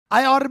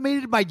I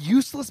automated my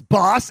useless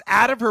boss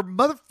out of her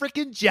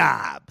motherfucking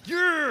job.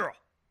 Yeah.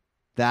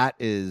 That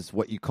is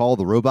what you call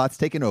the robots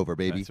taking over,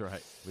 baby. That's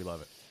right. We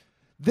love it.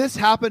 This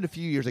happened a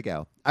few years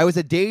ago. I was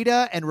a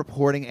data and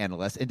reporting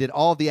analyst and did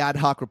all the ad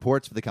hoc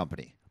reports for the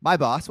company. My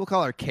boss, we'll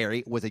call her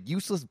Carrie, was a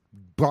useless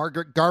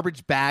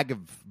garbage bag of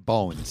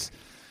bones.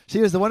 She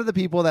was one of the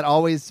people that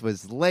always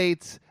was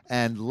late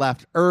and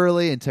left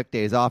early and took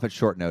days off at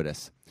short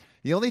notice.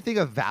 The only thing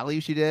of value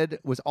she did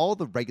was all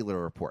the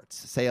regular reports,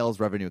 sales,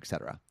 revenue,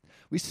 etc.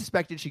 We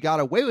suspected she got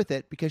away with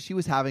it because she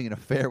was having an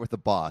affair with the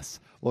boss.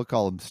 We'll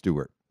call him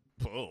Stuart.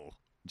 Oh.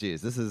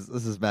 Jeez, this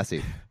is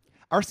messy.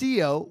 Our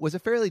CEO was a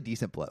fairly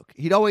decent bloke.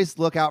 He'd always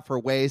look out for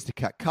ways to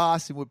cut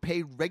costs and would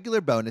pay regular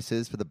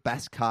bonuses for the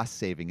best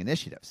cost-saving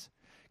initiatives.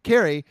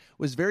 Carrie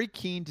was very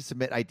keen to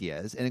submit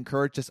ideas and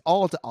encouraged us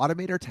all to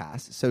automate her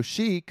tasks so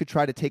she could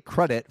try to take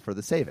credit for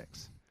the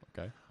savings.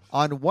 Okay.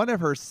 On one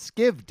of her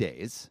skiv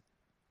days,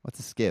 what's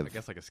a skiv? I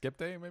guess like a skip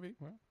day, maybe?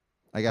 Well,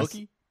 I guess.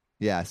 Hooky?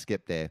 Yeah,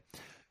 skip day.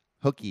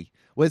 Hooky.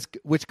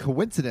 Which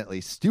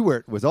coincidentally,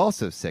 Stuart was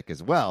also sick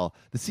as well.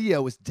 The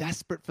CEO was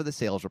desperate for the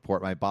sales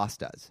report my boss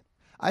does.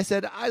 I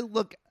said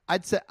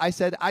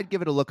I'd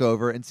give it a look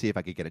over and see if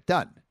I could get it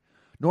done.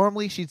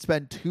 Normally, she'd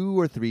spend 2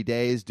 or 3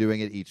 days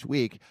doing it each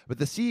week, but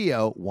the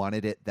CEO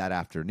wanted it that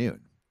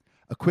afternoon.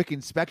 A quick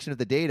inspection of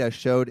the data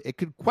showed it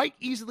could quite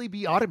easily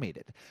be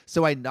automated.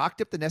 So I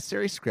knocked up the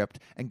necessary script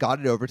and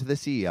got it over to the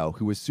CEO,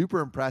 who was super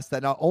impressed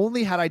that not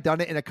only had I done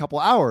it in a couple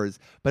hours,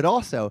 but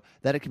also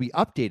that it could be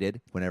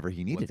updated whenever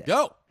he needed it. Let's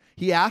go.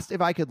 He asked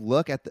if I could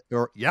look at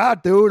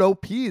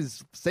OP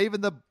is saving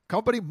the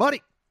company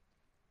money.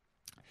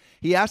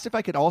 He asked if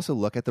I could also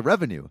look at the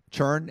revenue,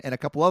 churn, and a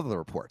couple other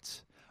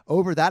reports.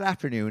 Over that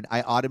afternoon,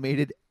 I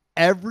automated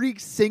every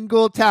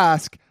single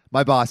task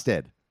my boss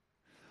did.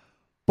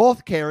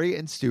 Both Carrie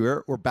and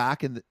Stuart were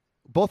back the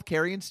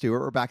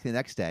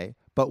next day,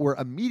 but were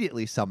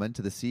immediately summoned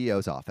to the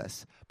CEO's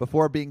office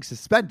before being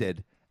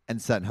suspended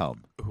and sent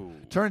home. Ooh.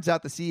 Turns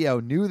out the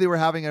CEO knew they were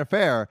having an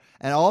affair,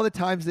 and all the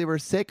times they were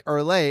sick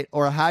or late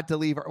or had to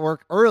leave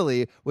work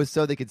early was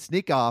so they could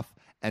sneak off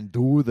and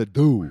do the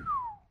do.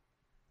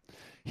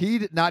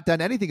 He'd not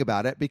done anything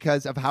about it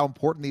because of how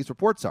important these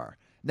reports are.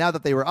 Now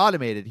that they were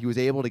automated, he was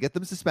able to get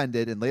them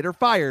suspended and later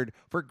fired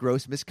for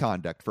gross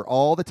misconduct for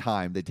all the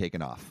time they'd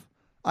taken off.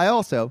 I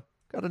also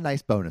got a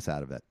nice bonus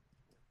out of it.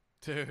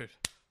 Dude,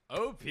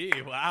 OP.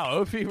 Wow,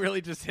 OP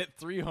really just hit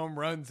 3 home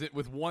runs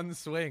with one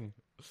swing.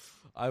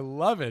 I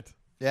love it.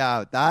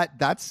 Yeah,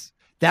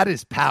 that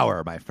is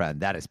power, my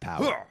friend. That is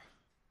power.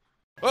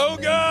 Oh,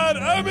 God,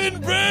 I'm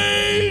in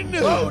pain!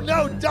 Oh,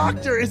 no,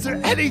 doctor. Is there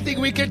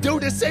anything we can do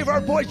to save our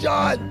boy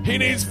John? He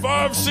needs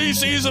 5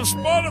 cc's of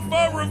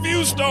Spotify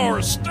review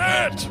stars.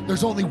 Stat!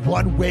 There's only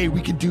one way we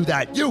can do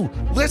that. You,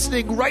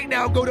 listening right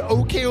now, go to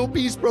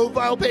OKOP's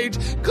profile page,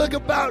 click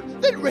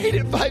About, then rate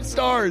it 5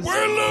 stars.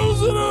 We're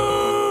losing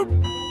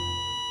him!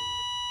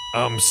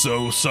 I'm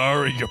so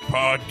sorry your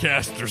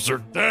podcasters are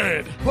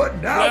dead.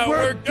 But now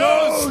we're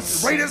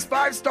ghosts. Rate us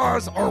 5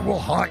 stars or we'll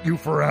haunt you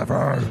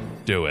forever.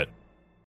 Do it.